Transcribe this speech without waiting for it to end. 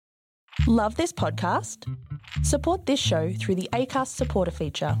Love this podcast? Support this show through the Acast supporter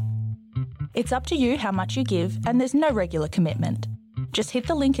feature. It's up to you how much you give, and there's no regular commitment. Just hit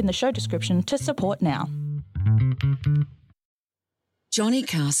the link in the show description to support now. Johnny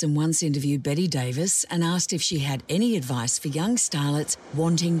Carson once interviewed Betty Davis and asked if she had any advice for young starlets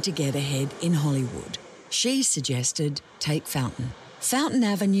wanting to get ahead in Hollywood. She suggested take Fountain. Fountain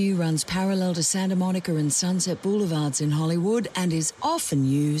Avenue runs parallel to Santa Monica and Sunset Boulevards in Hollywood and is often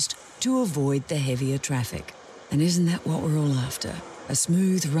used to avoid the heavier traffic. And isn't that what we're all after? A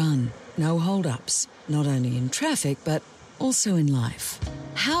smooth run, no hold-ups, not only in traffic but also in life.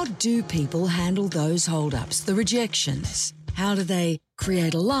 How do people handle those hold-ups, the rejections? How do they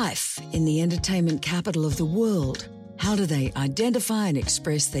create a life in the entertainment capital of the world? How do they identify and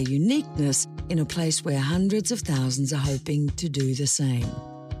express their uniqueness in a place where hundreds of thousands are hoping to do the same?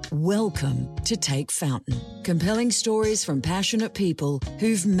 Welcome to Take Fountain. Compelling stories from passionate people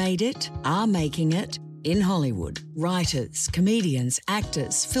who've made it, are making it, in Hollywood. Writers, comedians,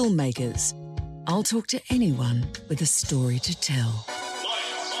 actors, filmmakers. I'll talk to anyone with a story to tell.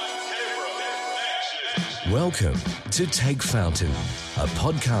 Welcome to Take Fountain, a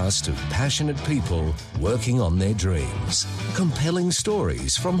podcast of passionate people working on their dreams. Compelling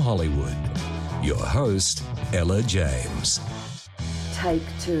stories from Hollywood. Your host, Ella James. Take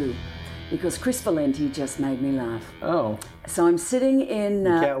two, because Chris Valenti just made me laugh. Oh. So I'm sitting in...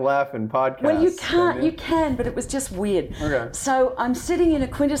 you can't laugh in podcasts. Well, you can't. You can, but it was just weird. Okay. So I'm sitting in a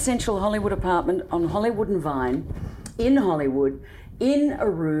quintessential Hollywood apartment on Hollywood and Vine, in Hollywood, in a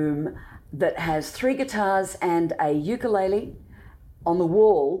room that has 3 guitars and a ukulele on the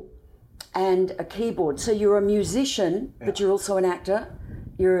wall and a keyboard. So you're a musician, but you're also an actor.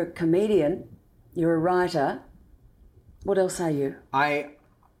 You're a comedian. You're a writer. What else are you? I'm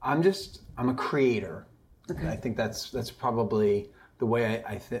a creator. Okay. I think that's probably the way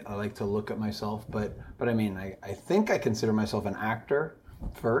I like to look at myself. But I mean, I think I consider myself an actor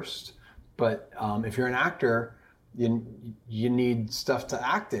first. But if you're an actor, you need stuff to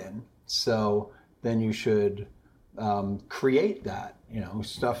act in. So then you should create that,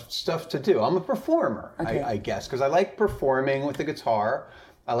 stuff to do. I'm a performer, okay. I guess, because I like performing with the guitar.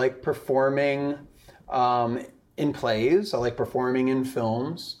 I like performing in plays. I like performing in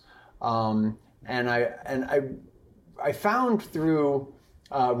films. And I found through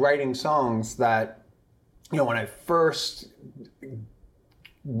writing songs that, when I first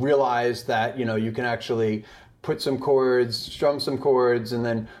realized that, you can actually put some chords, strum some chords, and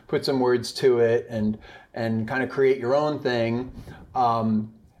then put some words to it and kind of create your own thing,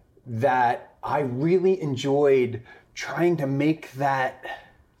 that I really enjoyed trying to make that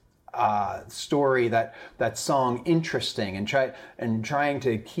story, that song interesting, and trying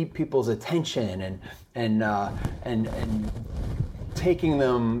to keep people's attention and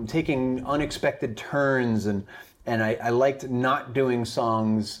taking unexpected turns, and I liked not doing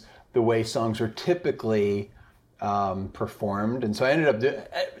songs the way songs were typically performed, and so I ended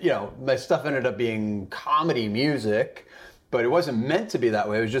up, my stuff ended up being comedy music, but it wasn't meant to be that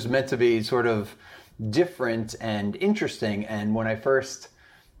way. It was just meant to be sort of different and interesting. And when I first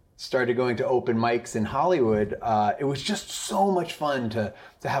started going to open mics in Hollywood, it was just so much fun to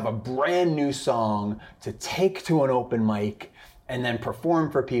have a brand new song to take to an open mic and then perform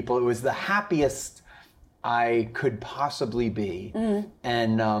for people. It was the happiest I could possibly be.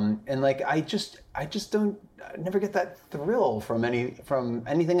 And like I never get that thrill from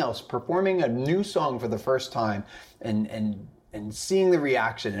anything else. Performing a new song for the first time and seeing the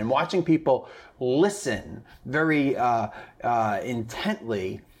reaction and watching people listen very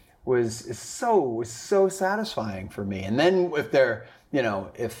intently was so satisfying for me. And then if they're,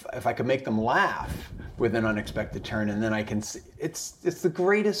 if I could make them laugh with an unexpected turn, and then I can see, it's the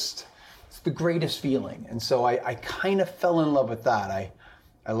greatest feeling. And so I kind of fell in love with that.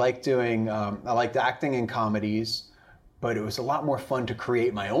 I liked acting in comedies, but it was a lot more fun to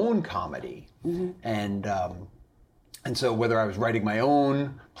create my own comedy. Mm-hmm. And so whether I was writing my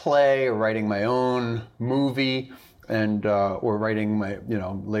own play or writing my own movie, or writing my,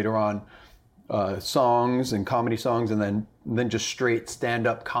 later on, songs and comedy songs, and then just straight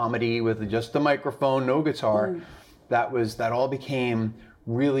stand-up comedy with just the microphone, no guitar, that all became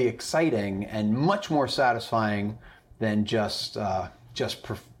really exciting and much more satisfying than just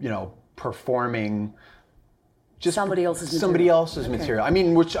performing somebody else's material. I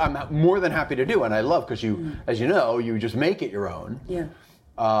mean, which I'm more than happy to do, and I love, because as you know, you just make it your own. Yeah.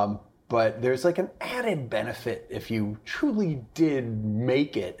 But there's like an added benefit if you truly did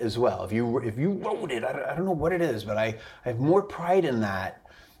make it as well. If you wrote it, I don't know what it is, but I have more pride in that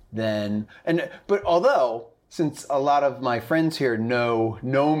but although since a lot of my friends here know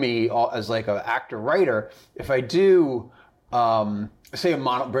me as like an actor writer, if I do say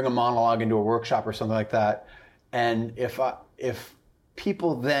bring a monologue into a workshop or something like that, and if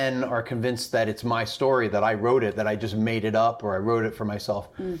people then are convinced that it's my story, that I wrote it, that I just made it up, or I wrote it for myself,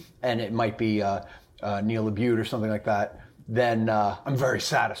 and it might be Neil LaBute or something like that, then I'm very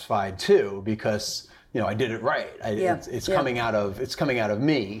satisfied too, because I did it right. It's coming out of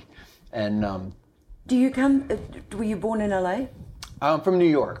me, and. Were you born in LA? I'm from New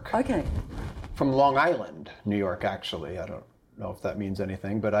York. Okay. From Long Island, New York, actually. I don't know if that means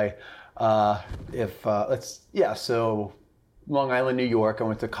anything, but so Long Island, New York. I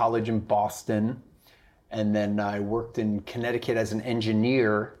went to college in Boston, and then I worked in Connecticut as an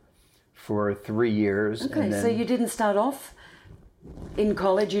engineer for 3 years. Okay, and then, so you didn't start off in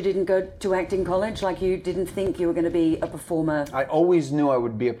college? You didn't go to acting college? Like, you didn't think you were going to be a performer? I always knew I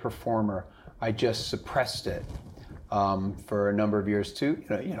would be a performer. I just suppressed it for a number of years too,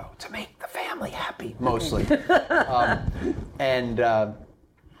 to make the family happy, mostly.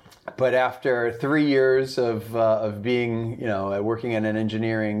 But after 3 years of being, working in an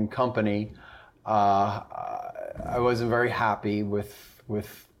engineering company, I wasn't very happy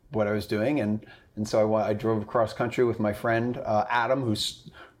with what I was doing, and so I drove across country with my friend Adam,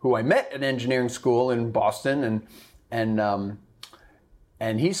 who I met at engineering school in Boston,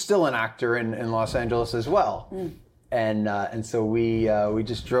 and he's still an actor in Los Angeles as well. And so we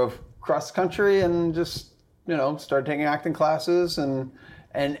just drove cross country and just started taking acting classes, and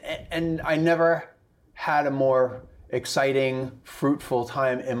I never had a more exciting, fruitful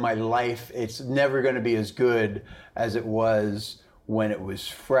time in my life. It's never going to be as good as it was when it was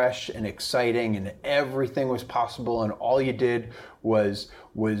fresh and exciting and everything was possible, and all you did was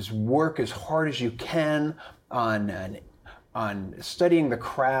work as hard as you can on studying the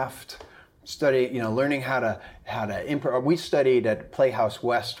craft, learning how to improv. We studied at Playhouse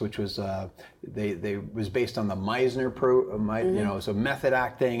West, which was they was based on the Meisner so method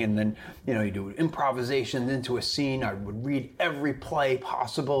acting, and then you do improvisation into a scene. I would read every play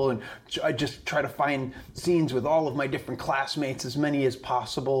possible, and I just try to find scenes with all of my different classmates, as many as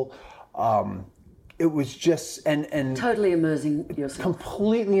possible. It was just and totally immersing yourself.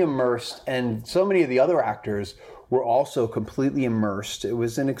 Completely immersed, and so many of the other actors were also completely immersed. It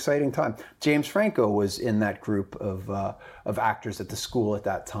was an exciting time. James Franco was in that group of actors at the school at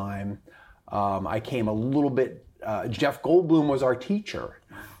that time. I came a little bit. Jeff Goldblum was our teacher,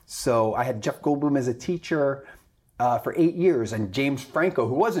 so I had Jeff Goldblum as a teacher for 8 years, and James Franco,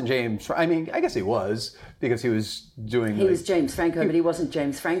 who wasn't James. I mean, I guess he was, because he was doing. He was James Franco, but he wasn't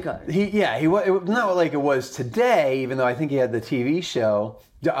James Franco. He was. It was not like it was today, even though I think he had the TV show.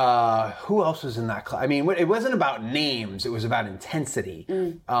 Who else was in that class? I mean, it wasn't about names; it was about intensity.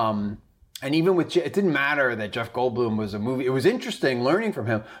 And even with it didn't matter that Jeff Goldblum was a movie. It was interesting learning from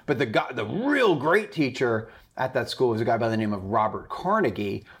him. But the real great teacher at that school was a guy by the name of Robert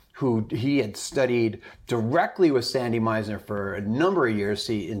Carnegie, who he had studied directly with Sandy Meisner for a number of years.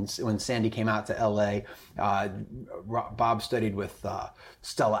 When Sandy came out to LA, Bob studied with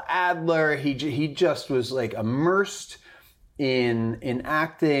Stella Adler. He just was like immersed in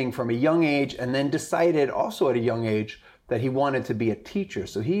acting from a young age, and then decided also at a young age that he wanted to be a teacher.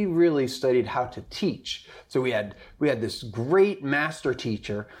 So he really studied how to teach. So we had this great master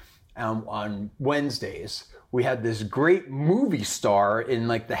teacher on Wednesdays. We had this great movie star in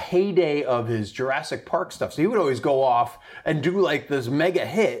like the heyday of his Jurassic Park stuff. So he would always go off and do like this mega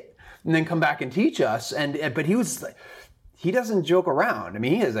hit and then come back and teach us. But he doesn't joke around. I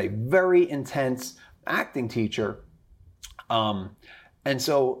mean, he is a very intense acting teacher. And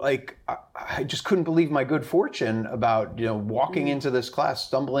so, like, I just couldn't believe my good fortune about, walking into this class,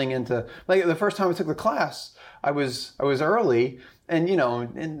 stumbling into, like, the first time I took the class, I was early, and,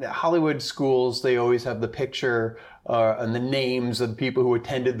 in Hollywood schools, they always have the picture and the names of people who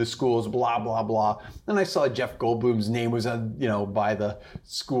attended the schools, blah, blah, blah. And I saw Jeff Goldblum's name was, by the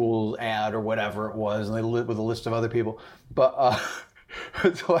school ad or whatever it was, and they lived with a list of other people. But,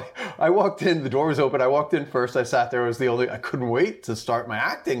 so I walked in, the door was open, I walked in first, I sat there, I couldn't wait to start my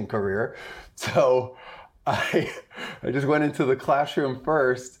acting career. So I just went into the classroom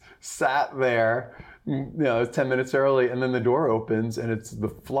first, sat there, 10 minutes early, and then the door opens and it's The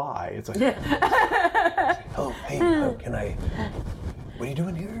Fly. It's like, oh, hey, what are you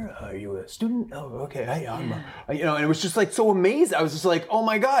doing here? Are you a student? Oh, okay, hey, I'm and it was just like so amazing. I was just like, oh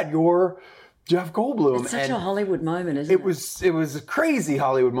my God, you're Jeff Goldblum. It's such a Hollywood moment, isn't it? It was a crazy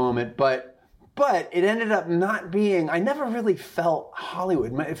Hollywood moment, but it ended up not being. I never really felt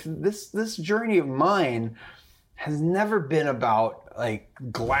Hollywood. This journey of mine has never been about like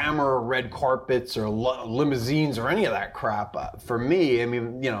glamour, red carpets, or limousines, or any of that crap. For me, I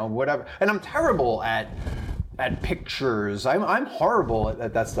mean, whatever. And I'm terrible at pictures. I'm horrible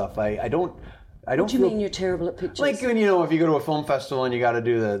at that stuff. I don't. What do you mean you're terrible at pictures? Like when, if you go to a film festival and you got to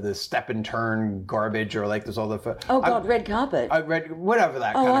do the step and turn garbage, or like there's all the... red carpet. Whatever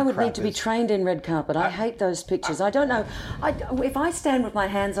that kind of I would crap need to be is. trained in red carpet. I hate those pictures. I don't know. If I stand with my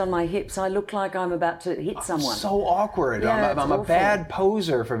hands on my hips, I look like I'm about to hit someone. So awkward. Yeah, I'm a bad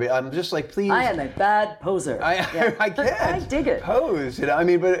poser for me. I'm just like, please. I am a bad poser. I can't. I dig it. Pose. I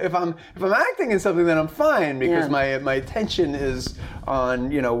mean, but if I'm acting in something, then I'm fine because my attention is on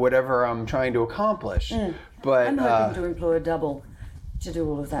whatever I'm trying to accomplish. But I'm hoping to employ a double to do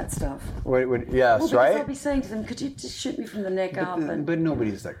all of that stuff. Yes, right? I'll be saying to them, could you just shoot me from the neck up? But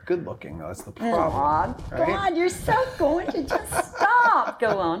nobody's that good looking. That's the problem. Oh, right? God, you're so gorgeous. Just stop.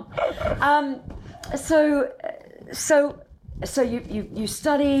 Go on. So you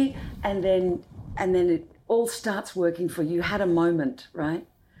study, and then it all starts working for you. You had a moment, right?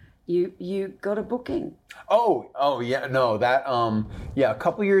 You got a booking. Oh yeah, no, that a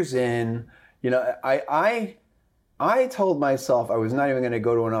couple years in, I told myself I was not even going to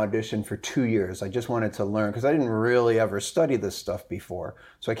go to an audition for 2 years. I just wanted to learn because I didn't really ever study this stuff before.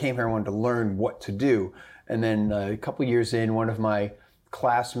 So I came here and wanted to learn what to do. And then a couple years in, one of my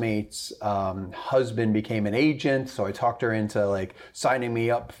classmates' husband became an agent. So I talked her into like signing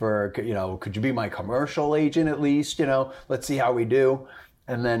me up for, could you be my commercial agent at least? Let's see how we do.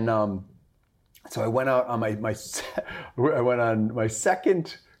 And then, so I went out on I went on my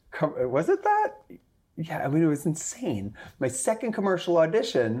second, was it that? Yeah, I mean, it was insane. My second commercial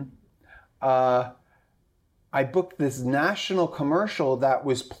audition, I booked this national commercial that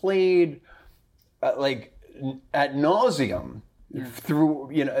was played like ad nauseum through,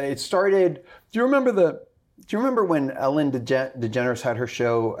 it started, do you remember when Ellen DeGeneres had her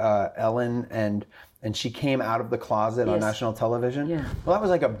show, Ellen, and she came out of the closet on national television? Yeah. Well,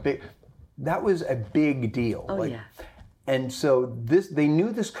 that was a big deal. Oh, yeah. And so they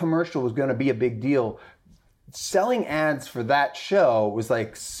knew this commercial was going to be a big deal. Selling ads for that show was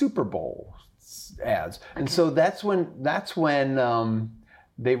like Super Bowl ads. And so that's when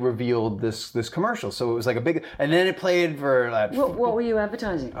they revealed this commercial. So it was like a big, and then it played for that. What were you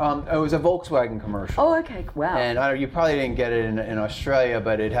advertising? It was a Volkswagen commercial. Oh, okay, wow. And you probably didn't get it in Australia,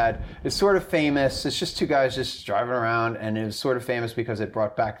 but it's sort of famous. It's just two guys just driving around, and it was sort of famous because it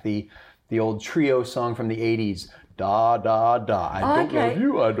brought back the old trio song from the 80s. Da, da, da. I don't love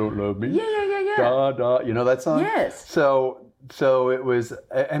you, I don't love me. Yeah. Da, da. You know that song? Yes. So it was,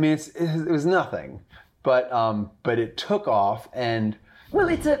 I mean, it was nothing, but it took off, and... Well,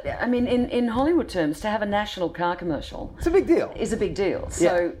 in Hollywood terms, to have a national car commercial... It's a big deal. ...is a big deal.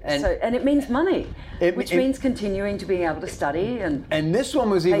 So, and it means money, which means continuing to be able to study and this one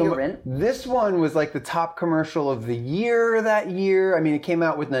was pay your rent. This one was like the top commercial of the year that year. I mean, it came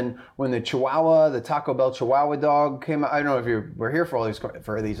out when the Chihuahua, the Taco Bell Chihuahua dog came out. I don't know if you were here for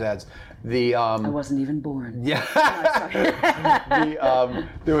these ads. I wasn't even born. Yeah.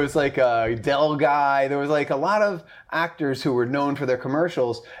 There was like a Dell guy. There was like a lot of actors who were known for their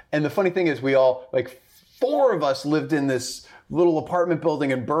commercials. And the funny thing is, we all, like 4 of us, lived in this little apartment building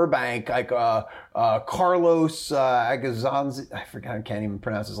in Burbank. Like Carlos Agazanzi, I forgot, I can't even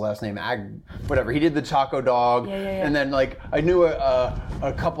pronounce his last name. Whatever. He did the Taco Dog. Yeah. And then like I knew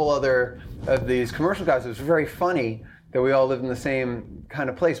a couple other of these commercial guys. It was very funny that we all lived in the same kind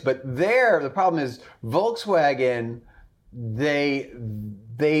of place. But the problem is Volkswagen, they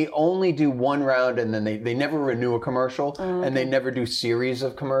only do one round, and then they never renew a commercial, and they never do series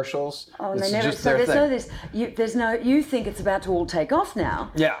of commercials. Oh, they never. So you think it's about to all take off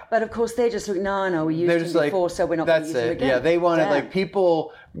now. Yeah. But of course they're just like, no, we used them before, so we're not going to use it again. Yeah, they wanted, like,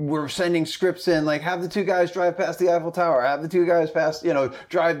 people were sending scripts in, like, have the 2 guys drive past the Eiffel Tower, have the 2 guys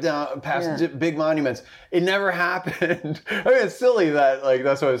drive down past big monuments. It never happened. I mean, it's silly that, like,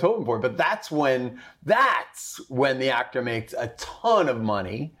 that's what I was hoping for, but that's when the actor makes a ton of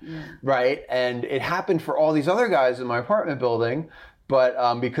money, right? And it happened for all these other guys in my apartment building,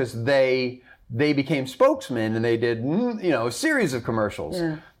 but because they became spokesmen and they did, a series of commercials.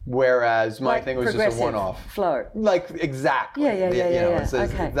 Yeah. Whereas my thing was just a one-off. Flow. Like, exactly. Yeah. It's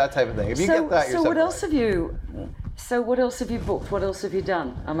that type of thing. If you get that, you're what else have you booked? What else have you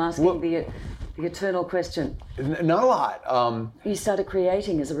done? I'm asking the eternal question. Not a lot. You started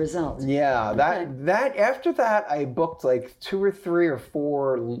creating as a result. Yeah, that after that I booked like 2 or 3 or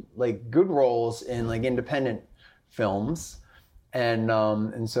 4 like good roles in like independent films,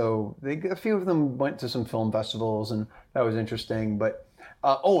 and so a few of them went to some film festivals, and that was interesting. But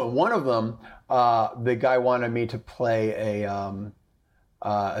and one of them, the guy wanted me to play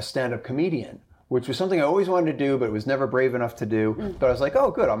a stand-up comedian, which was something I always wanted to do, but was never brave enough to do. But I was like,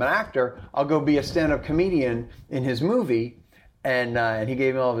 oh, good, I'm an actor. I'll go be a stand-up comedian in his movie. And he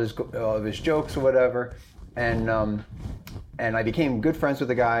gave me all of his jokes or whatever. And I became good friends with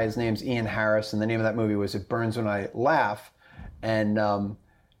the guy. His name's Ian Harris, and the name of that movie was It Burns When I Laugh. And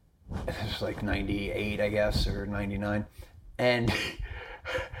it was like 98, I guess, or 99. And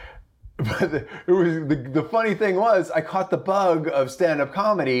but the funny thing was, I caught the bug of stand-up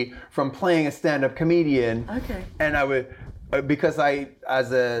comedy from playing a stand-up comedian. Okay. And I would, because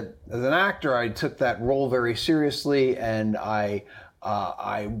as an actor, I took that role very seriously, and I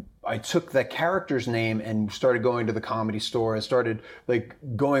took that character's name and started going to the Comedy Store and started like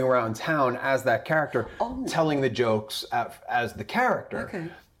going around town as that character, telling the jokes as the character. Okay.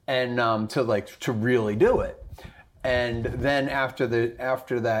 And to really do it. And then after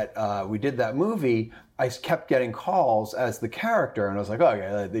that, we did that movie. I kept getting calls as the character, and I was like,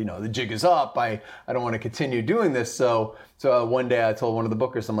 okay, the jig is up. I don't want to continue doing this. So one day I told one of the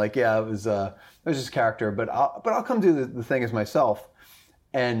bookers, I'm like, yeah, it was just character, but I'll come do the thing as myself.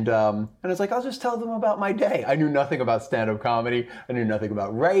 And I was like, I'll just tell them about my day. I knew nothing about stand-up comedy. I knew nothing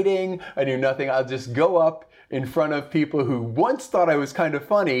about writing. I knew nothing. I'll just go up in front of people who once thought I was kind of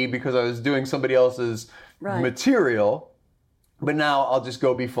funny because I was doing somebody else's material, but now I'll just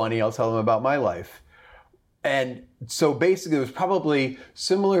go be funny. I'll tell them about my life. And so basically it was probably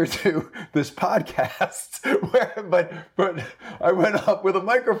similar to this podcast, but I went up with a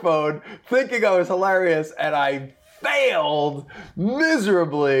microphone thinking I was hilarious, and I failed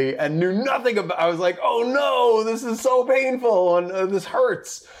miserably and knew nothing about. I was like, oh no, this is so painful, and this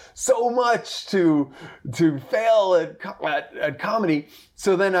hurts so much to fail at comedy.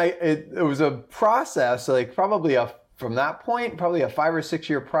 So then it was a process, like from that point, probably a 5 or 6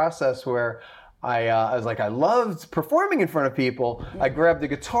 year process where I was like, I loved performing in front of people. I grabbed the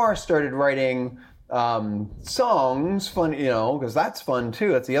guitar, started writing songs, fun, because that's fun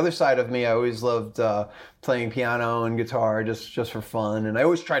too. That's the other side of me. I always loved playing piano and guitar just for fun. And I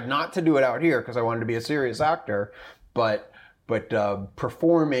always tried not to do it out here because I wanted to be a serious actor. But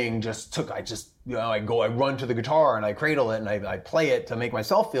performing I run to the guitar and I cradle it and I play it to make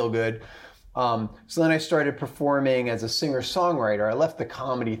myself feel good. So then I started performing as a singer-songwriter. I left the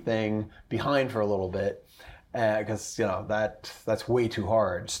comedy thing behind for a little bit because that's way too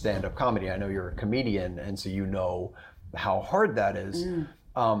hard, stand-up comedy. I know you're a comedian, and so you know how hard that is.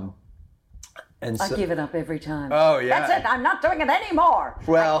 And so, I give it up every time. Oh yeah, that's it. I'm not doing it anymore.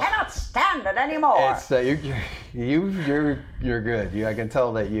 Well, I cannot stand it anymore. It's you're good. I can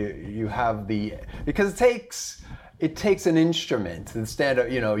tell that you have because it takes an instrument to stand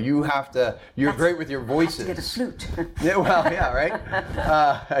up. You're great with your voices. I have to get a flute. Yeah, well, yeah, right.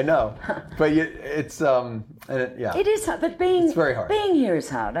 I know, but it's yeah. It is hard, but it's very hard. Being here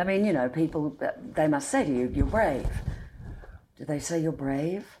is hard. I mean, people they must say to you, "You're brave." Do they say you're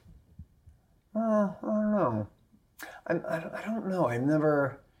brave? I don't know. I don't know. I've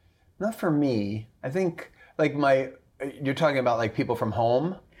never. Not for me. I think you're talking about like people from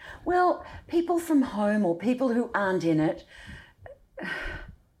home. Well, people from home or people who aren't in it.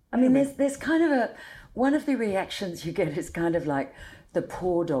 I mean, there's kind of one of the reactions you get is kind of like the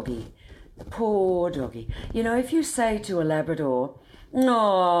poor doggy. The poor doggy. If you say to a Labrador,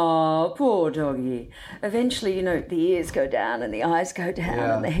 oh, poor doggy, eventually, the ears go down and the eyes go down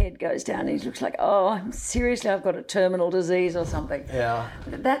and the head goes down and he looks like, oh, seriously, I've got a terminal disease or something. Yeah.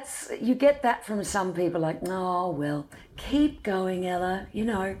 You get that from some people like, oh, well, keep going, Ella,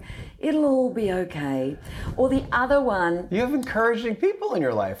 it'll all be okay. Or the other one. You have encouraging people in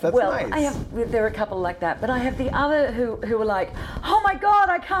your life. That's nice. There are a couple like that, but I have the other who are like, oh my God,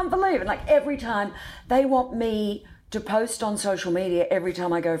 I can't believe it. Like every time they want me to post on social media every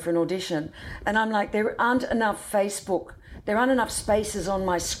time I go for an audition. And I'm like, there aren't enough spaces on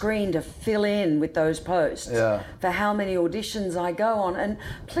my screen to fill in with those posts for how many auditions I go on. And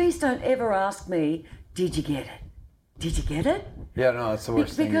please don't ever ask me, did you get it? Did you get it? Yeah, no, that's the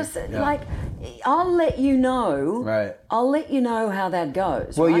worst thing. Because, I'll let you know. Right. I'll let you know how that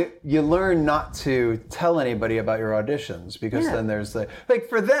goes. Well, right? you learn not to tell anybody about your auditions because then there's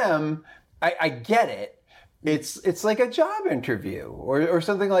for them, I get it. It's like a job interview or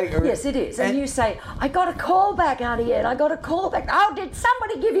something like. Yes, it is. And you say, I got a call back, Ariette. I got a call back. Oh, did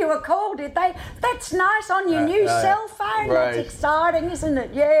somebody give you a call? Did they? That's nice on your new cell phone. Right. That's exciting, isn't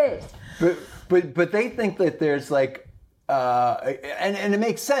it? Yes. But they think that there's and it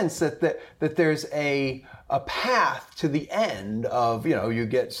makes sense that there's a path to the end of you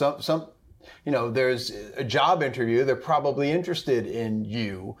get some there's a job interview. They're probably interested in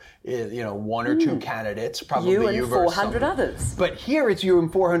you. One or two candidates, probably you and you 400 others. But here it's you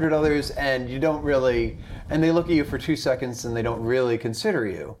and 400 others, and you don't really. And they look at you for 2 seconds, and they don't really consider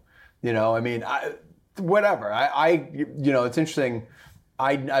you. Whatever. It's interesting.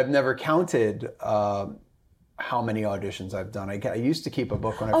 I've never counted how many auditions I've done. I used to keep a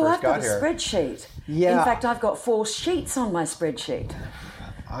book when I first got here. I've got a spreadsheet. Yeah. In fact, I've got 4 sheets on my spreadsheet.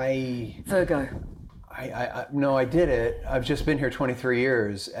 Virgo. No, I did it. I've just been here 23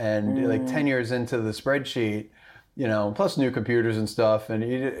 years, and like 10 years into the spreadsheet, plus new computers and stuff. And,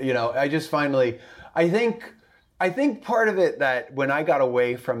 I just finally, I think part of it that when I got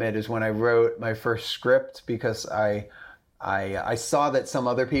away from it is when I wrote my first script, because I saw that some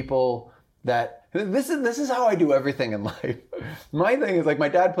other people that this is how I do everything in life. My thing is, like, my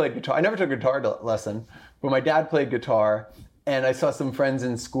dad played guitar. I never took a guitar lesson, but my dad played guitar, and I saw some friends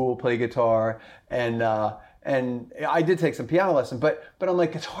in school play guitar, and I did take some piano lesson, but I'm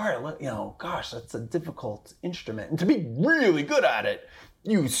like, guitar, gosh, that's a difficult instrument, and to be really good at it,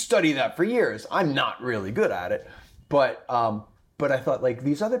 you study that for years. I'm not really good at it, but I thought, like,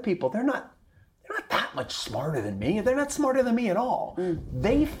 these other people, they're not that much smarter than me. They're not smarter than me at all.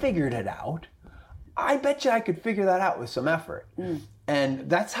 They figured it out. I bet you I could figure that out with some effort. And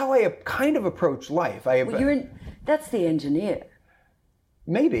that's how I kind of approach life. That's the engineer.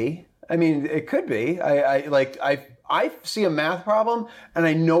 Maybe. I mean, it could be. I see a math problem and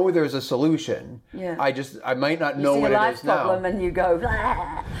I know there's a solution. Yeah. I might not know what it is now. You see a life problem and you go,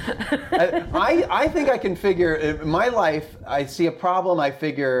 blah. I think I can figure, in my life, I see a problem, I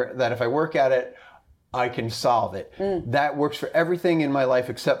figure that if I work at it, I can solve it. That works for everything in my life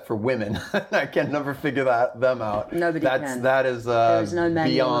except for women. I can never figure them out. Nobody can. That is there is no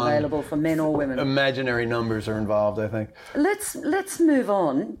manual beyond available for men or women. Imaginary numbers are involved, I think. Let's move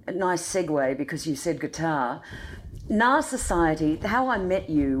on. A nice segue, because you said guitar. NAR Society, how I met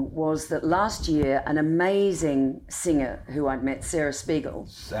you was that last year an amazing singer who I'd met, Sarah Spiegel.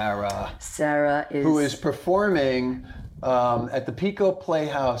 Sarah is... Who is performing at the Pico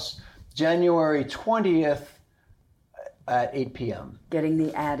Playhouse January 20th at 8 p.m. Getting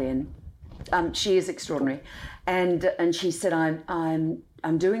the ad in. She is extraordinary. And she said,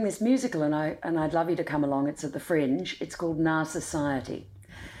 I'm doing this musical and I'd love you to come along. It's at the Fringe. It's called NAR Society.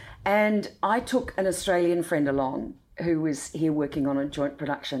 And I took an Australian friend along who was here working on a joint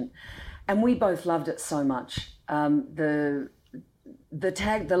production, and we both loved it so much. The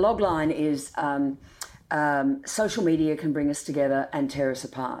log line is social media can bring us together and tear us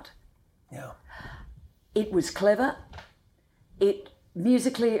apart. Yeah. It was clever.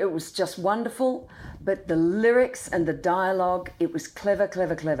 Musically, it was just wonderful, but the lyrics and the dialogue, it was clever,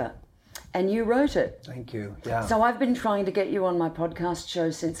 clever, clever. And you wrote it. Thank you. Yeah. So I've been trying to get you on my podcast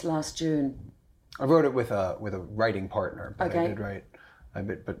show since last June. I wrote it with a writing partner, but okay. I did write.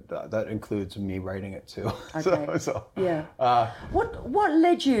 But that includes me writing it too. Okay. so yeah. What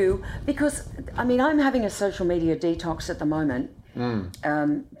led you? Because I'm having a social media detox at the moment,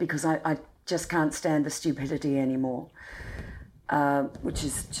 because I just can't stand the stupidity anymore, which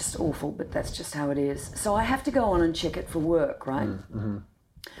is just awful. But that's just how it is. So I have to go on and check it for work, right? Mm-hmm.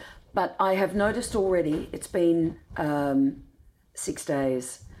 But I have noticed already, it's been 6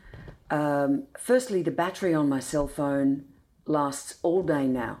 days. Firstly, the battery on my cell phone lasts all day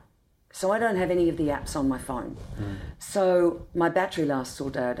now. So I don't have any of the apps on my phone. So my battery lasts all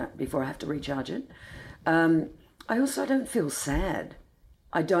day before I have to recharge it. I don't feel sad.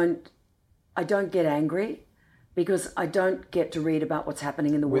 I don't get angry, because I don't get to read about what's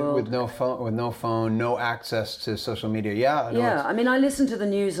happening in the world. With no phone, no access to social media. Yeah. Yeah. I listen to the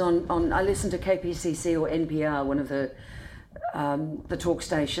news I listen to KPCC or NPR, one of the talk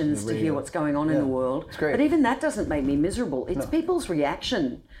stations, to hear what's going on in the world. It's great. But even that doesn't make me miserable. It's people's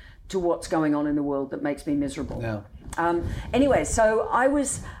reaction to what's going on in the world that makes me miserable. Yeah. Anyway, so I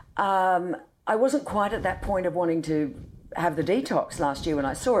wasn't quite at that point of wanting to have the detox last year when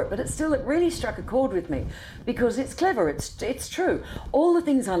I saw it, but it really struck a chord with me, because it's clever, it's true. All the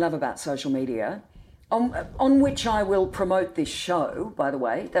things I love about social media, on which I will promote this show, by the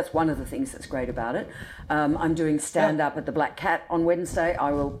way. That's one of the things that's great about it. I'm doing stand-up at the Black Cat on Wednesday.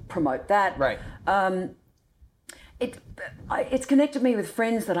 I will promote that. Right. It's connected me with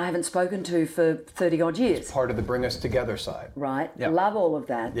friends that I haven't spoken to for 30-odd years. It's part of the bring us together side. Right. Yep. Love all of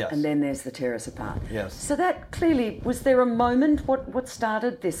that. Yes. And then there's the tear us apart. Yes. So that clearly, was there a moment? What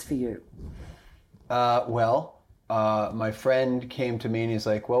started this for you? My friend came to me and he's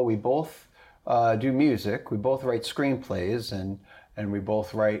like, well, we both do music. We both write screenplays and we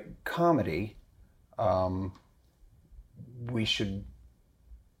both write comedy. We should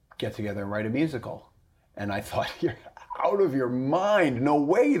get together and write a musical. And I thought, you're out of your mind. No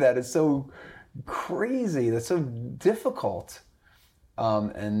way. That is so crazy. That's so difficult.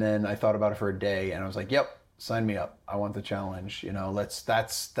 And then I thought about it for a day and I was like, yep, sign me up. I want the challenge.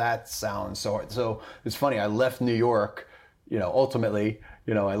 That sounds so hard. So it's funny. I left New York, ultimately,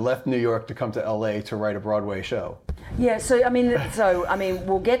 I left New York to come to LA to write a Broadway show. Yeah, so I mean,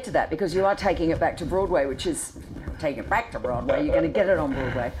 we'll get to that because you are taking it back to Broadway, which is taking it back to Broadway. You're going to get it on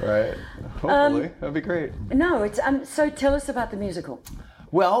Broadway, right? Hopefully, that'd be great. No, it's so. Tell us about the musical.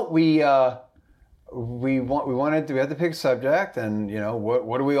 Well, we had to pick a subject, and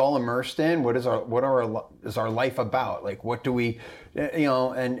what are we all immersed in? Is our life about? Like, what do we,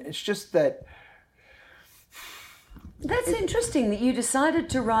 and it's just that. That's interesting that you decided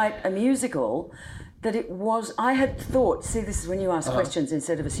to write a musical. That it was. I had thought. See, this is when you ask questions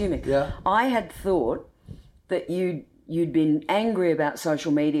instead of assuming. Yeah. I had thought that you'd been angry about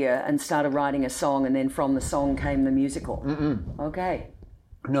social media and started writing a song, and then from the song came the musical. Mm-mm. Okay.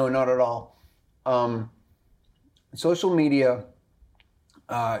 No, not at all. Social media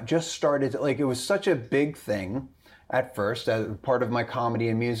just started, it was such a big thing at first. Part of my comedy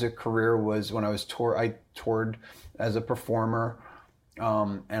and music career was when I toured as a performer,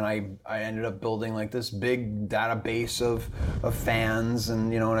 and I ended up building this big database of fans, and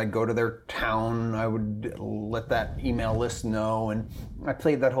when I'd go to their town, I would let that email list know, and I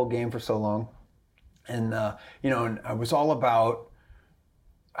played that whole game for so long. And, and I was all about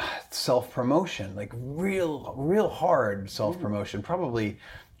self-promotion, real hard self-promotion. Probably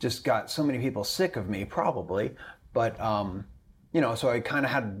just got so many people sick of me, probably. But, so I kind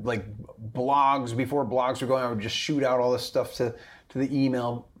of had blogs before blogs were going. I would just shoot out all this stuff to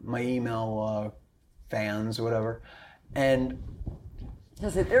my email fans or whatever. And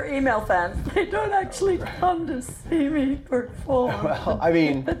they're email fans. They don't actually come to see me perform. Well, I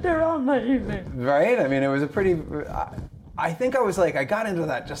mean, but they're on my email. Right? I mean, it was a pretty. I think I was I got into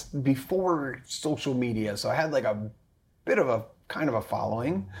that just before social media, so I had a bit of a kind of a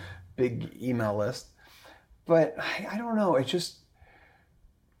following, big email list. But I don't know. I just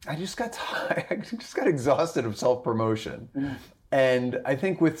got exhausted of self-promotion. Mm. And I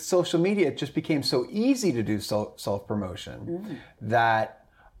think with social media, it just became so easy to do self-promotion that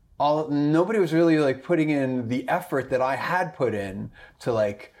nobody was really putting in the effort that I had put in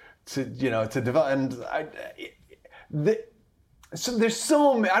to develop. And so there's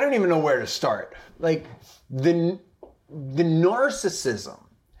so many, I don't even know where to start. The narcissism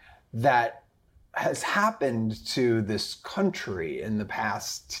that has happened to this country in the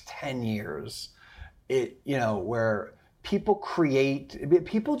past 10 years, where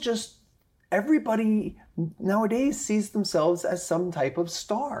everybody nowadays sees themselves as some type of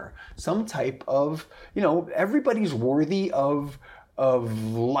star, some type of, everybody's worthy of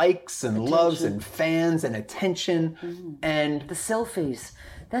likes and attention. Loves and fans and attention. Mm-hmm. And the selfies,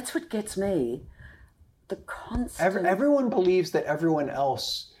 that's what gets me. The constant... Everyone believes that everyone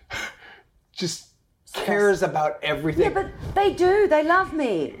else just cares about everything. Yeah, but they do. They love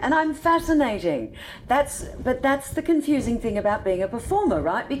me, and I'm fascinating. That's the confusing thing about being a performer,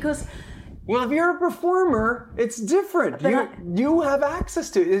 right? Because well, if you're a performer, it's different. You have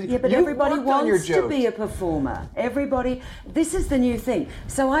access to it. Yeah, but everybody wants to be a performer. Everybody. This is the new thing.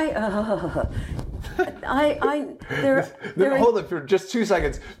 So hold it for just 2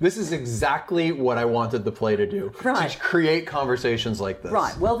 seconds. This is exactly what I wanted the play to do. Right. To create conversations like this.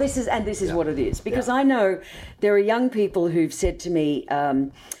 Right. Well, this is what it is. Because I know there are young people who've said to me,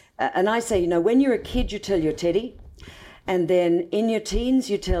 and I say, when you're a kid, you tell your teddy. And then in your teens,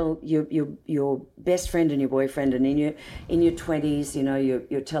 you tell your best friend and your boyfriend, and in your 20s,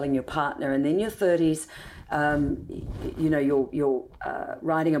 you're telling your partner, and then your 30s, you're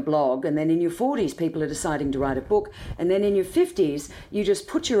writing a blog, and then in your 40s, people are deciding to write a book, and then in your 50s, you just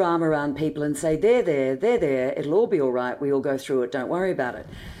put your arm around people and say, they're there, it'll all be all right, we all go through it, don't worry about it.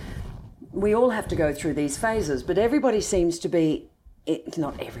 We all have to go through these phases, but everybody seems to be.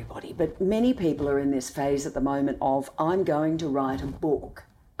 Not everybody, but many people are in this phase at the moment of, I'm going to write a book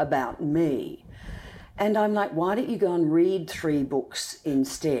about me. And I'm like, why don't you go and read 3 books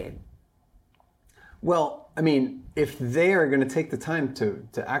instead? Well, I mean, if they are going to take the time to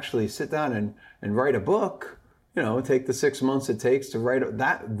actually sit down and write a book, take the 6 months it takes to write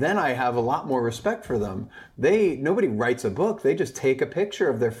that, then I have a lot more respect for them. Nobody writes a book. They just take a picture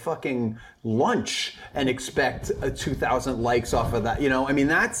of their fucking lunch and expect 2,000 likes off of that. I mean,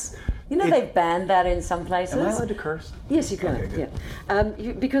 that's You know, they've banned that in some places. Am I allowed to curse? Yes, you can. Okay, good.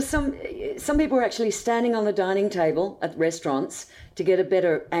 Yeah, because some people are actually standing on the dining table at restaurants to get a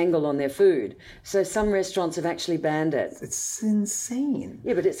better angle on their food. So some restaurants have actually banned it. It's insane.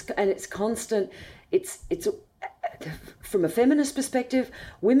 Yeah, but it's constant. It's from a feminist perspective,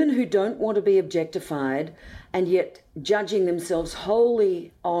 women who don't want to be objectified and yet judging themselves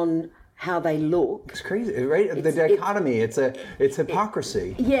wholly on how they look. It's crazy, right? The dichotomy. It's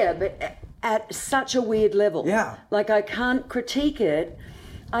hypocrisy. Yeah, but at such a weird level. Yeah. Like, I can't critique it.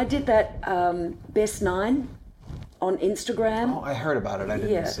 I did that Best 9 on Instagram. Oh, I heard about it. I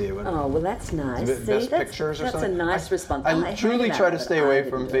didn't see it. Oh, well, that's nice. Best pictures or that's something? That's a nice response. I truly try to stay away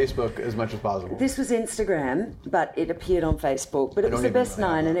from Facebook as much as possible. This was Instagram, but it appeared on Facebook. But it was the Best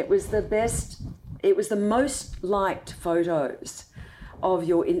 9, and it was the best. It was the most liked photos of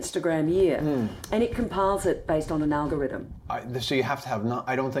your Instagram year, and it compiles it based on an algorithm. So you have to have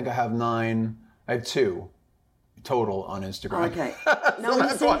I don't think I have 9. I have 2 total on Instagram. Okay. So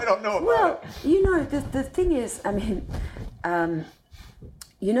that's why I don't know about it. You know, the thing is, I mean,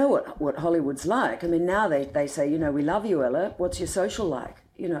 you know what Hollywood's like. I mean, now they say, you know, we love you, Ella. What's your social like?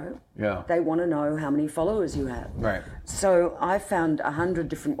 You know, they want to know how many followers you have. Right. So I found 100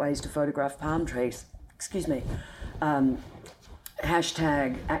 different ways to photograph palm trees. Excuse me.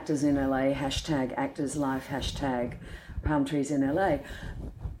 Hashtag actors in LA, hashtag actors life, hashtag palm trees in LA.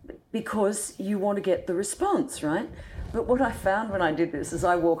 Because you want to get the response, right? But what I found when I did this is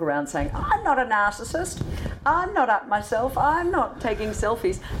I walk around saying, I'm not a narcissist, I'm not up myself, I'm not taking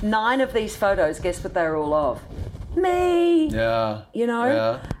selfies. 9 of these photos, guess what they're all of? Me. Yeah. You know?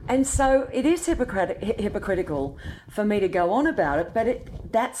 Yeah. And so it is hypocritical for me to go on about it,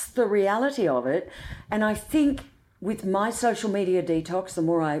 but that's the reality of it. And I think with my social media detox, the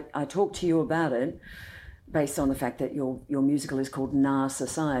more I talk to you about it, based on the fact that your musical is called Nar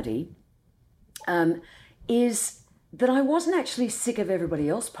Society, is that I wasn't actually sick of everybody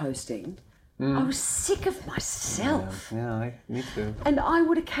else posting. I was sick of myself. Yeah, me too. And I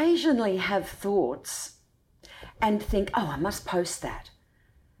would occasionally have thoughts and think, oh, I must post that.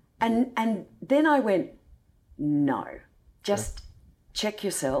 And then I went, no, just check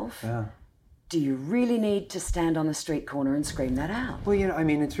yourself. Yeah. Do you really need to stand on the street corner and scream that out? Well, you know, I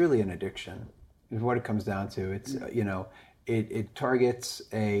mean, it's really an addiction. Is what it comes down to. It's you know, it targets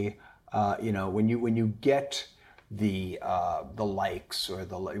a you know, when you get the likes or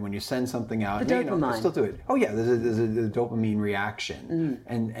when you send something out, the you know, dopamine. Still do it. Oh yeah, there's a dopamine reaction,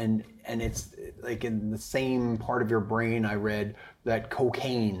 and it's like in the same part of your brain. I read that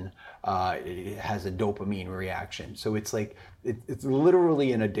cocaine it has a dopamine reaction, so it's like it's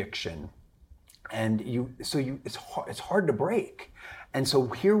literally an addiction, and it's hard to break. And so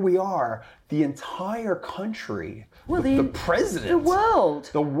here we are, the entire country, the president. The world.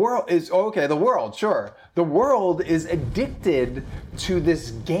 The world is, okay, the world, sure. The world is addicted to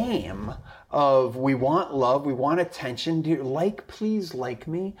this game of we want love, we want attention. Please like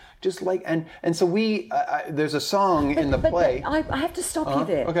me. Just like, and so there's a song in the play. I have to stop you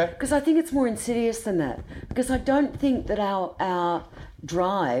there. Okay. Because I think it's more insidious than that. Because I don't think that our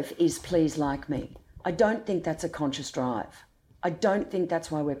drive is please like me. I don't think that's a conscious drive. I don't think that's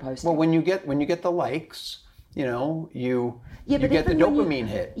why we're posting. Well, when you get the likes, you know, you get the dopamine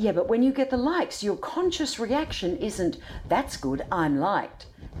hit. Yeah, but when you get the likes, your conscious reaction isn't, that's good, I'm liked.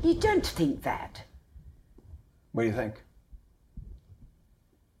 You don't think that. What do you think?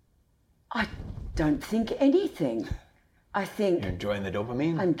 I don't think anything. I think... You're enjoying the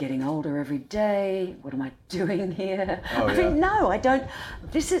dopamine? I'm getting older every day. What am I doing here? Oh, I mean, no, I don't.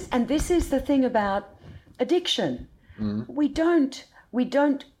 This is the thing about addiction. We don't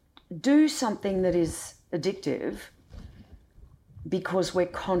do something that is addictive because we're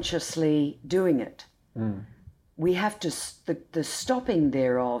consciously doing it. We have to, the stopping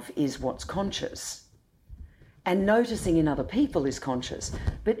thereof is what's conscious. And noticing in other people is conscious.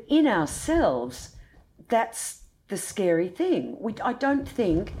 But in ourselves, that's the scary thing. I don't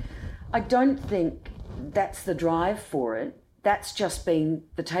think that's the drive for it. That's just been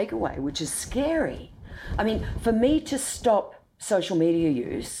the takeaway, which is scary. I mean, for me to stop social media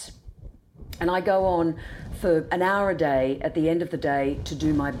use, and I go on for an hour a day at the end of the day to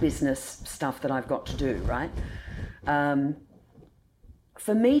do my business stuff that I've got to do, right?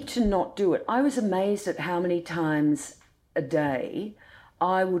 For me to not do it, I was amazed at how many times a day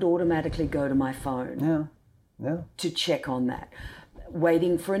I would automatically go to my phone to check on that.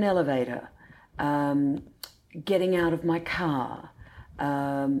 Waiting for an elevator, getting out of my car,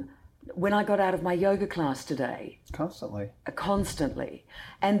 when I got out of my yoga class today. Constantly. Constantly.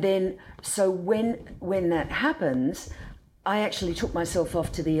 And then, so when that happens, I actually took myself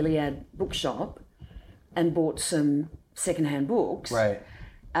off to the Iliad bookshop and bought some secondhand books. Right.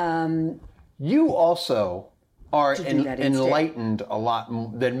 You also are enlightened a lot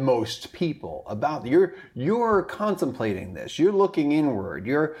than most people about you're contemplating this. You're looking inward.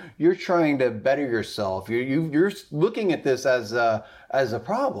 You're trying to better yourself. You're looking at this as a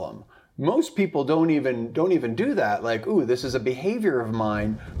problem. Most people don't even do that. Like, ooh, this is a behavior of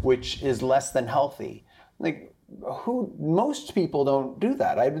mine which is less than healthy. Like, most people don't do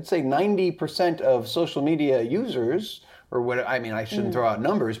that. I would say 90% of social media users, or what, I mean, I shouldn't throw out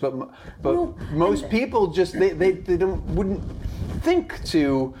numbers, but most people just, they wouldn't think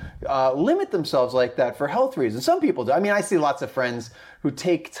to limit themselves like that for health reasons. Some people do. I mean, I see lots of friends who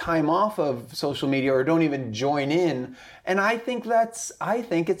take time off of social media or don't even join in. And I think it's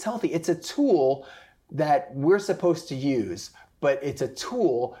healthy. It's a tool that we're supposed to use, but it's a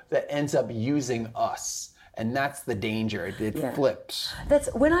tool that ends up using us. And that's the danger. It flips. That's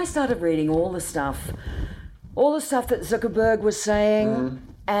when I started reading all the stuff that Zuckerberg was saying,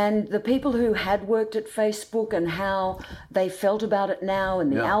 and the people who had worked at Facebook and how they felt about it now,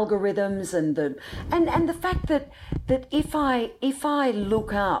 and the algorithms and the fact that if I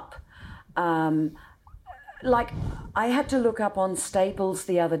look up, like I had to look up on Staples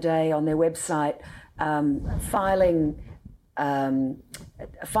the other day on their website, filing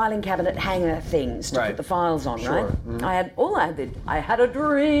cabinet hanger things to put the files on, right? Mm-hmm. I had a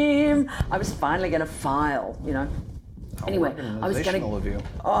dream. I was finally going to file, Anyway, I was going to.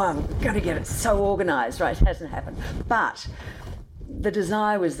 I'm going to get it so organized, right? It hasn't happened, but the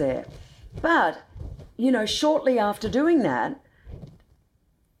desire was there. But shortly after doing that,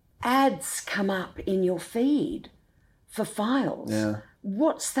 ads come up in your feed for files. Yeah.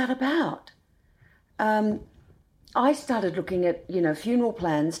 What's that about? I started looking at, funeral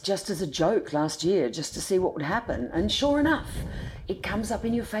plans just as a joke last year, just to see what would happen. And sure enough, it comes up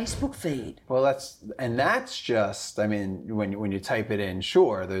in your Facebook feed. Well, that's just, I mean, when you type it in,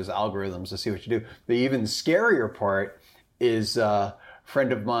 sure, there's algorithms to see what you do. The even scarier part is a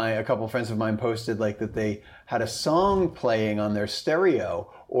couple of friends of mine posted like that they had a song playing on their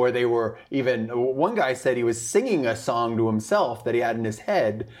stereo, or they were even, one guy said he was singing a song to himself that he had in his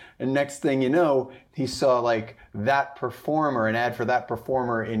head, and next thing you know, he saw like that performer, an ad for that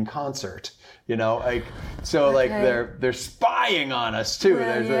performer in concert, like they're spying on us too.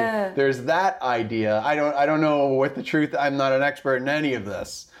 Well, there's that idea. I don't know what the truth. I'm not an expert in any of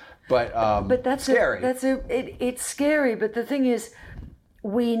this, but that's scary. It's scary. But the thing is,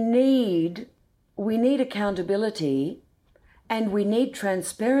 we need accountability, and we need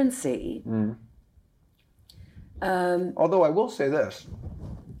transparency. Although I will say this,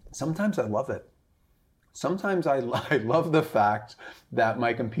 sometimes I love it. Sometimes I love the fact that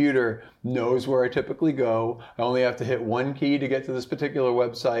my computer knows where I typically go. I only have to hit one key to get to this particular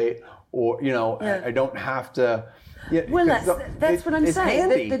website, or I don't have to. Yeah, well, that's what I'm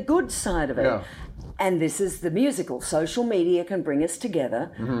saying. The good side of it. Yeah. And this is the musical. Social media can bring us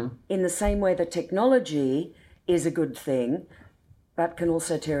together in the same way that technology is a good thing, but can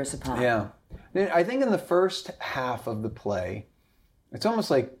also tear us apart. Yeah. I think in the first half of the play, it's almost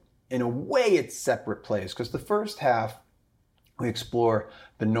like, in a way, it's separate plays, because the first half, we explore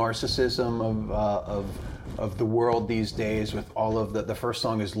the narcissism of the world these days with all of the first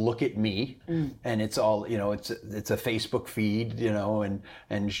song is "Look at Me," and it's all it's a Facebook feed, and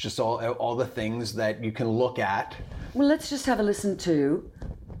it's just all the things that you can look at. Well, let's just have a listen to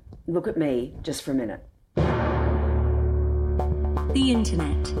 "Look at Me" just for a minute. The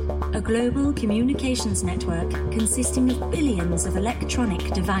Internet, a global communications network consisting of billions of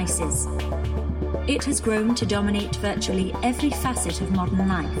electronic devices. It has grown to dominate virtually every facet of modern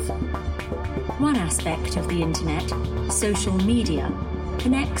life. One aspect of the Internet, social media,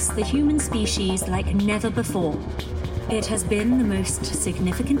 connects the human species like never before. It has been the most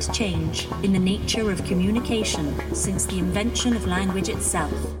significant change in the nature of communication since the invention of language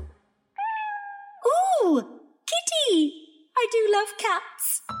itself. Ooh, kitty! I do love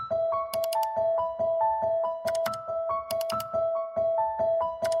cats.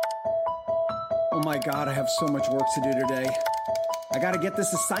 Oh my God, I have so much work to do today. I gotta get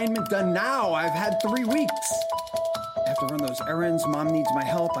this assignment done now. I've had 3 weeks. I have to run those errands. Mom needs my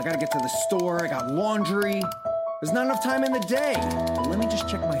help. I gotta get to the store. I got laundry. There's not enough time in the day. But let me just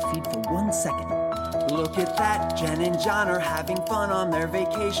check my feed for 1 second. Look at that, Jen and John are having fun on their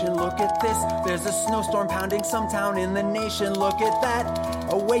vacation. Look at this, there's a snowstorm pounding some town in the nation. Look at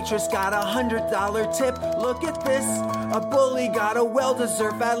that, a waitress got $100 tip. Look at this, A bully got a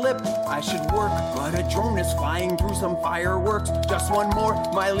well-deserved bad lip. I should work, but a drone is flying through some fireworks. Just one more,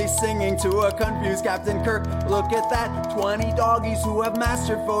 Miley singing to a confused Captain Kirk. Look at that, 20 doggies who have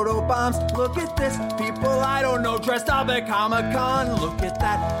mastered photo bombs. Look at this, people I don't know dressed up at Comic-Con. Look at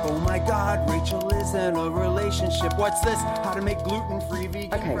that, oh my God, Rachel is in a relationship. What's this? How to make gluten-free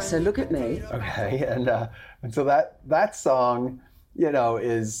vegan. Okay, so look at me. Okay, and so that song, you know,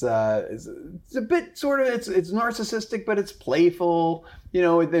 is it's a bit sort of it's narcissistic, but it's playful. You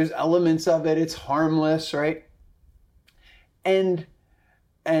know, there's elements of it. It's harmless, right? But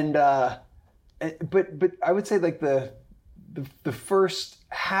I would say like the first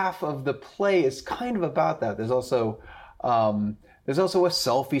half of the play is kind of about that. There's also a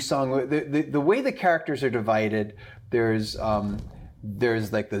selfie song. The way the characters are divided, there's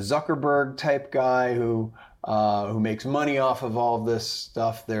like the Zuckerberg type guy who makes money off of all this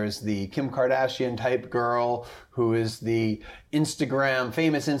stuff. There's the Kim Kardashian type girl who is the famous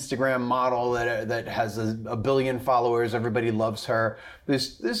Instagram model that has a billion followers. Everybody loves her.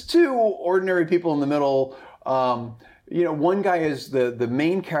 There's two ordinary people in the middle. You know, one guy is the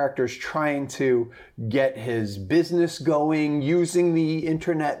main character is trying to get his business going using the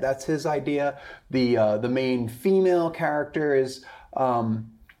internet. That's his idea. The main female character is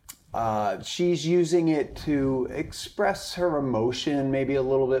she's using it to express her emotion maybe a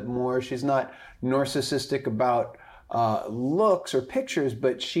little bit more. She's not narcissistic about looks or pictures,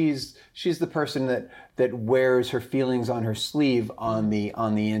 but she's the person that wears her feelings on her sleeve on the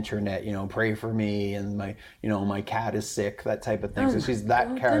internet. You know, pray for me, and my cat is sick, that type of thing. So she's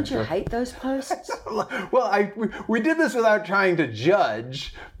that character. Don't you hate those posts? Well, we did this without trying to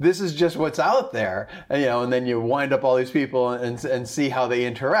judge. This is just what's out there, and then you wind up all these people and see how they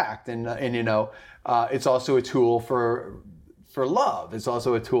interact, and it's also a tool for love. It's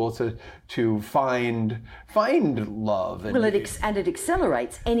also a tool to find love. Well, it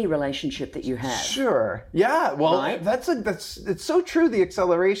accelerates any relationship that you have. Sure. Yeah. Well, right? It's so true. The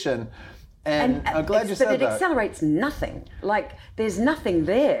acceleration, and I'm glad you said that. But it accelerates nothing. Like there's nothing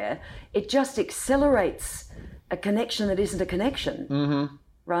there. It just accelerates a connection that isn't a connection. Mm-hmm.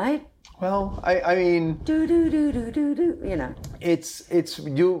 Right. Well, I mean. Do. You know. It's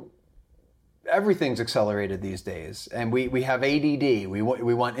you. Everything's accelerated these days, and we have ADD. We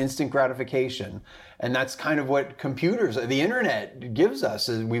want instant gratification, and that's kind of what computers, the internet, gives us.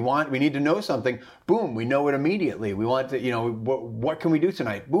 Is we need to know something. Boom, we know it immediately. We want to, what can we do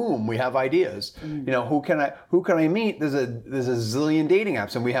tonight? Boom, we have ideas. Mm. Who can I meet? There's a zillion dating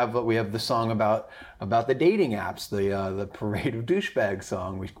apps, and we have the song about the dating apps, the Parade of Douchebags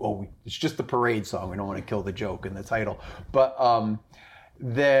song. It's just the parade song. We don't want to kill the joke in the title, but.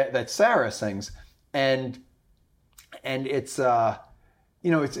 That Sarah sings, and it's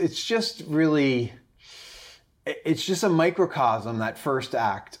it's just really, it's just a microcosm, that first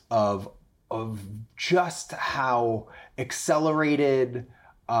act of just how accelerated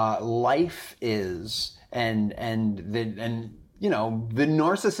life is, and the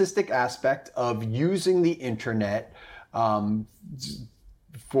narcissistic aspect of using the internet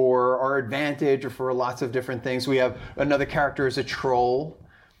for our advantage or for lots of different things. We have another character is a troll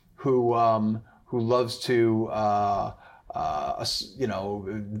who loves to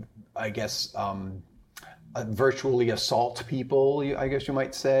virtually assault people, I guess you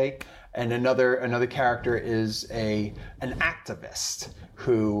might say. And another character is an activist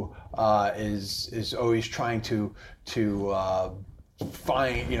who is always trying to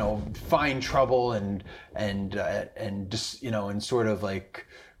find trouble and just and sort of like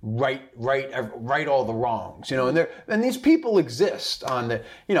right all the wrongs, and these people exist on the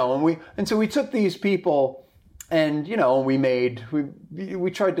and so we took these people and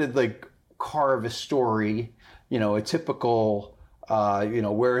we tried to like carve a story, a typical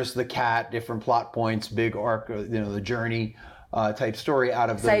where's the cat, different plot points, big arc, the journey type story out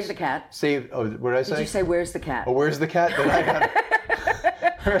of Save the cat. What did I say? Did you say where's the cat? Oh, where's the cat?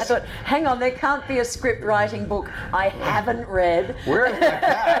 I thought, hang on, there can't be a script writing book I haven't read. Where's the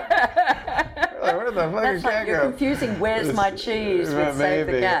cat? Where the fucking That's cat like you're confusing where's my cheese with Save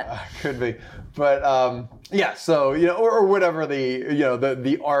the Cat. Could be. But so or whatever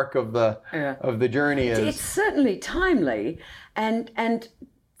the arc of the journey is. It's certainly timely, and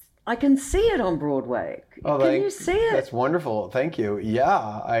I can see it on Broadway. Can you see it? That's wonderful. Thank you.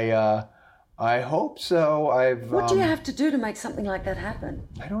 Yeah, I hope so. What do you have to do to make something like that happen?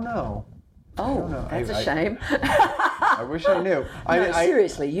 I don't know. That's a shame. I wish I knew.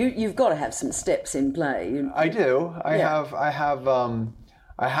 Seriously, you've got to have some steps in play. I do. I have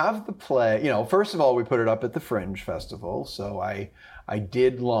the play. First of all, we put it up at the Fringe Festival, so I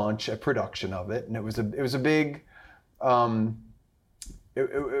did launch a production of it, and it was a big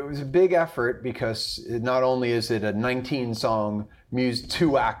it was a big effort because not only is it a 19-song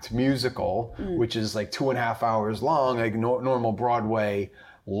 2-act musical, which is like 2.5 hours long, like normal Broadway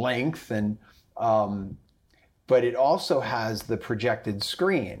length, and but it also has the projected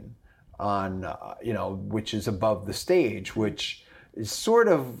screen on, which is above the stage, which is sort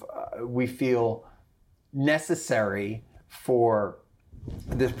of, we feel, necessary for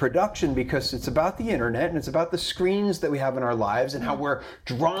this production because it's about the internet and it's about the screens that we have in our lives and how we're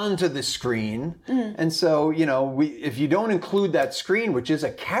drawn to the screen. And so, if you don't include that screen, which is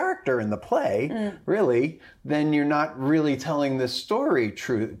a character in the play, really, then you're not really telling this story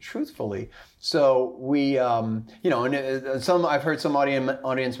truthfully. So we, and I've heard some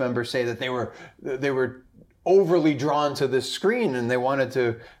audience members say that they were overly drawn to this screen and they wanted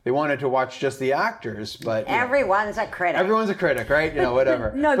to watch just the actors, but everyone's a critic. Everyone's a critic, right?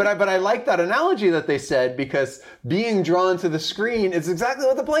 Whatever. But I like that analogy that they said, because being drawn to the screen is exactly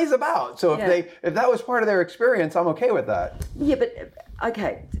what the play's about. So if that was part of their experience, I'm okay with that. Yeah, but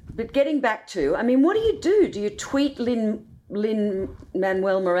getting back to, what do? Do you tweet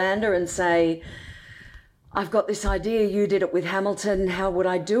Lin-Manuel Miranda and say, I've got this idea, you did it with Hamilton, how would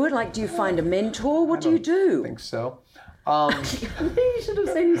I do it? Like, do you find a mentor? What do you do? I think so. You should have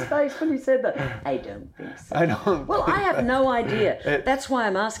seen his face when he said that. I don't think so. I don't. Well, I have no idea. That's why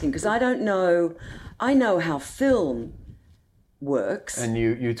I'm asking, because I don't know. I know how film works. And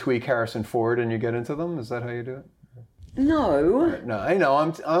you tweak Harrison Ford and you get into them? Is that how you do it? No. No, I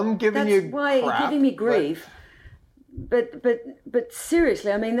know. I'm giving you crap. That's why you're giving me grief. But seriously,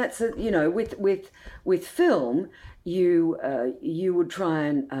 that's with film, you would try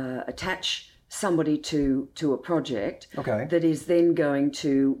and attach somebody to a project that is then going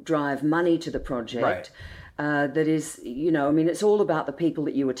to drive money to the project. Right. That is, it's all about the people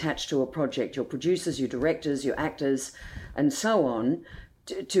that you attach to a project, your producers, your directors, your actors, and so on,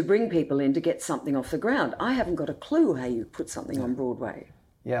 to bring people in to get something off the ground. I haven't got a clue how you put something on Broadway.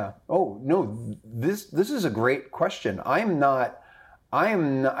 Yeah. Oh, no, this is a great question. I do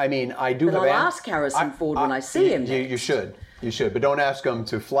but I'll ask Harrison Ford when I see him. You should, but don't ask him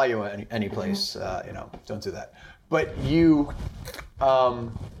to fly you any place. Don't do that. But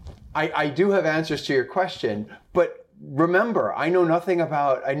I do have answers to your question. But remember, I knew nothing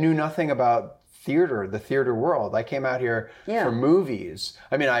about theater, the theater world. I came out here for movies.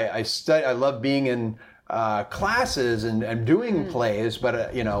 I love being in classes and doing plays, but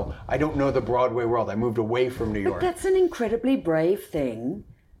I don't know the Broadway world. I moved away from New York. But that's an incredibly brave thing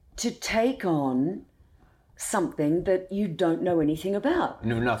to take on something that you don't know anything about.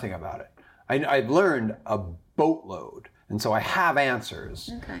 Knew nothing about it. I've learned a boatload, and so I have answers.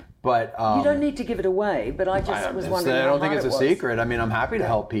 Okay. But you don't need to give it away. But I just was wondering. I don't think it's a secret. I'm happy to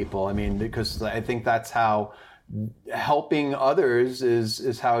help people. Because I think that's how helping others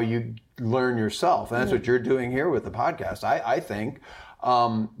is how you learn yourself, and that's what you're doing here with the podcast. I think,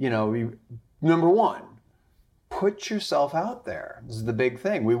 number one, put yourself out there. This is the big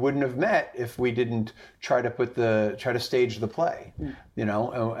thing. We wouldn't have met if we didn't try to stage the play.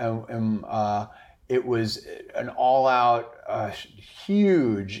 It was an all-out,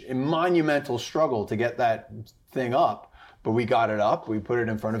 huge, monumental struggle to get that thing up, but we got it up. We put it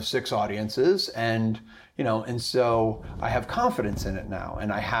in front of 6 audiences, and so I have confidence in it now,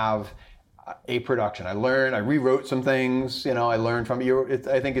 and I have a production. I rewrote some things, I learned from you.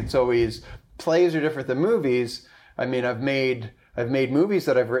 I think it's always, plays are different than movies. I've made movies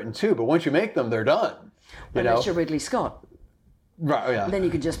that I've written too, but once you make them, they're done. Unless you're Ridley Scott. Right, yeah. Then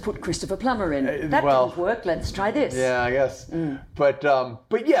you could just put Christopher Plummer in. That didn't work, let's try this. Yeah, I guess. But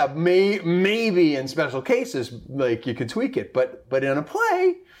yeah, maybe in special cases, like, you could tweak it, but in a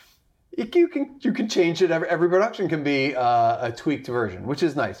play, you can change it. Every production can be a tweaked version, which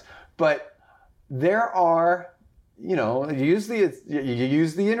is nice. But there are, you use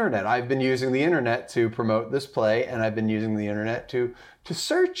the internet. I've been using the internet to promote this play, and I've been using the internet to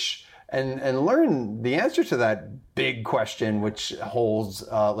search and learn the answer to that big question, which holds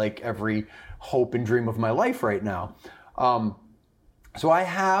like every hope and dream of my life right now. So I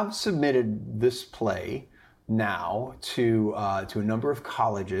have submitted this play now to a number of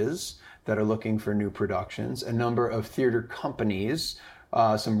colleges that are looking for new productions, a number of theater companies,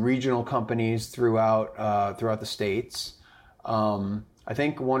 some regional companies throughout the States. I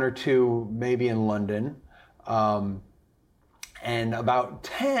think 1 or 2 maybe in London, and about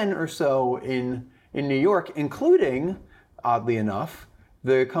 10 or so in New York, including, oddly enough,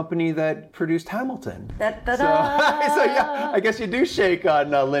 the company that produced Hamilton. So yeah, I guess you do shake on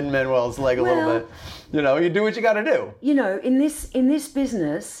Lin-Manuel's leg a little bit. You do what you got to do. In this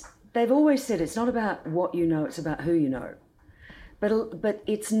business, they've always said it's not about what you know, it's about who you know. But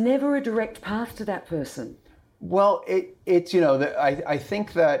it's never a direct path to that person. Well, it's I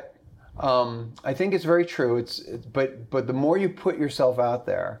think that I think it's very true. But the more you put yourself out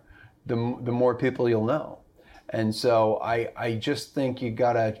there, the more people you'll know. And so I just think you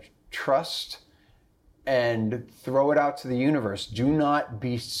gotta trust and throw it out to the universe. Do not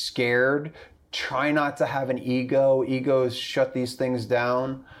be scared. Try not to have an ego. Egos shut these things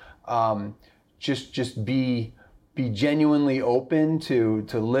down. Just be genuinely open to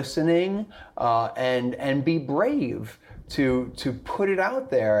listening, and be brave to put it out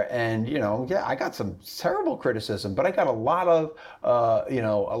there. And I got some terrible criticism, but I got a lot of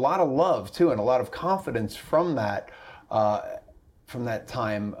love too, and a lot of confidence from that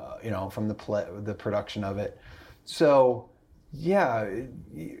time, from the production of it. So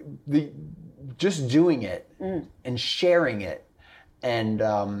just doing it and sharing it,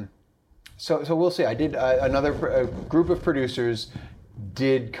 and so we'll see. I did a group of producers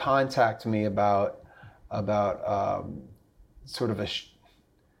did contact me about sort of a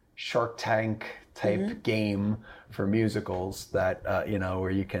Shark Tank type game for musicals that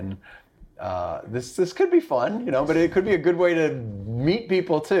where you can this could be fun, but it could be a good way to meet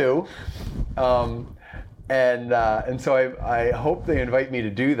people too. And so I hope they invite me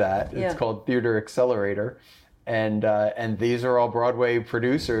to do that. It's called Theater Accelerator. And these are all Broadway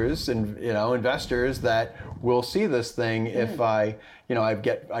producers and investors that will see this thing if I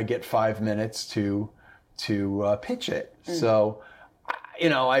get 5 minutes to pitch it. So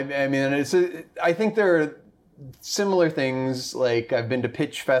I think there are similar things. Like I've been to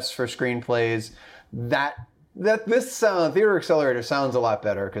Pitch Fest for screenplays. That this Theater Accelerator sounds a lot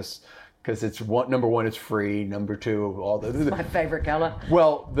better because it's number one, it's free. Number two, all the my favorite color.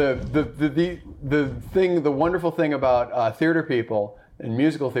 Well, the wonderful thing about theater people and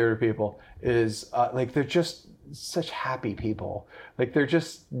musical theater people is they're just such happy people. Like they're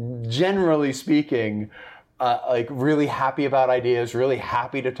just generally speaking, really happy about ideas, really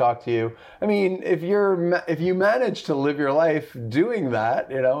happy to talk to you. I mean, if you manage to live your life doing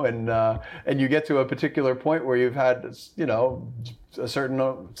that, and you get to a particular point where you've had, a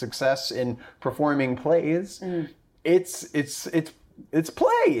certain success in performing plays, it's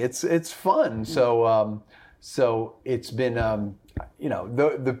play, it's fun. So it's been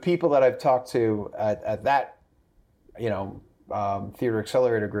the people that I've talked to at that Theater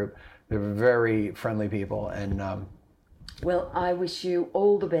Accelerator group, they're very friendly people, and well, I wish you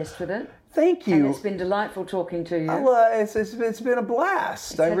all the best with it. Thank you. And it's been delightful talking to you. It's been a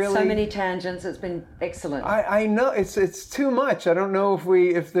blast. It's had so many tangents. It's been excellent. I know it's too much. I don't know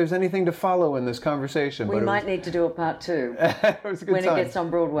if there's anything to follow in this conversation. We might need to do a part 2 it was a good when time. It gets on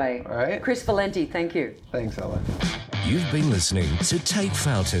Broadway. All right. Chris Valenti, thank you. Thanks, Ella. You've been listening to Take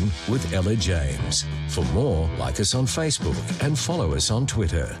Fountain with Ella James. For more, like us on Facebook and follow us on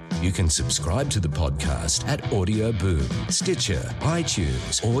Twitter. You can subscribe to the podcast at Audio Boom, Stitcher,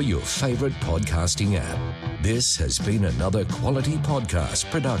 iTunes, or your favorite podcasting app. This has been another quality podcast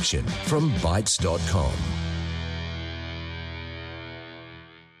production from Bytes.com.